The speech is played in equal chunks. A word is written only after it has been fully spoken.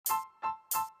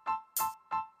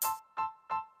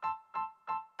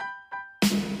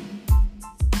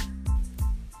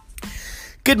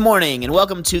Good morning and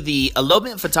welcome to the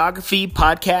Elopement Photography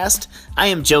Podcast. I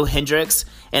am Joe Hendricks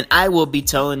and I will be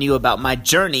telling you about my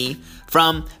journey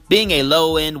from being a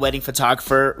low-end wedding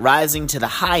photographer, rising to the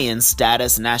high-end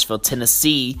status in Nashville,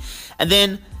 Tennessee, and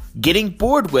then getting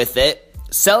bored with it,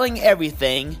 selling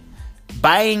everything,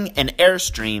 buying an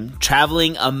Airstream,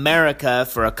 traveling America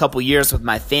for a couple years with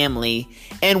my family,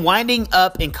 and winding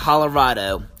up in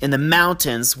Colorado in the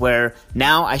mountains where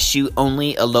now I shoot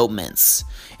only elopements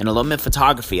and elopement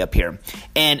photography up here.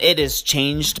 And it has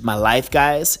changed my life,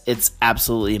 guys. It's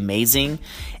absolutely amazing.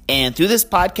 And through this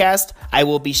podcast, I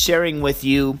will be sharing with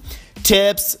you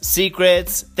tips,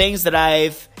 secrets, things that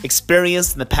I've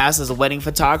experienced in the past as a wedding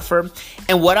photographer,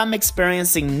 and what I'm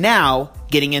experiencing now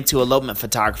getting into elopement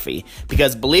photography.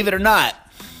 Because believe it or not,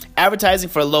 advertising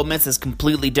for elopements is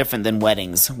completely different than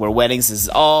weddings, where weddings is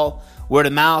all word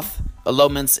of mouth.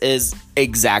 Elopements is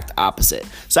exact opposite.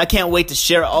 So I can't wait to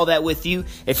share all that with you.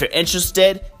 If you're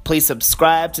interested, please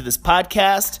subscribe to this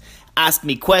podcast. Ask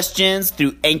me questions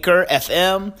through Anchor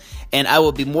FM, and I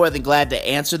will be more than glad to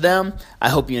answer them. I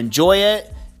hope you enjoy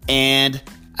it, and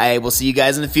I will see you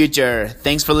guys in the future.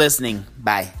 Thanks for listening.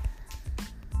 Bye.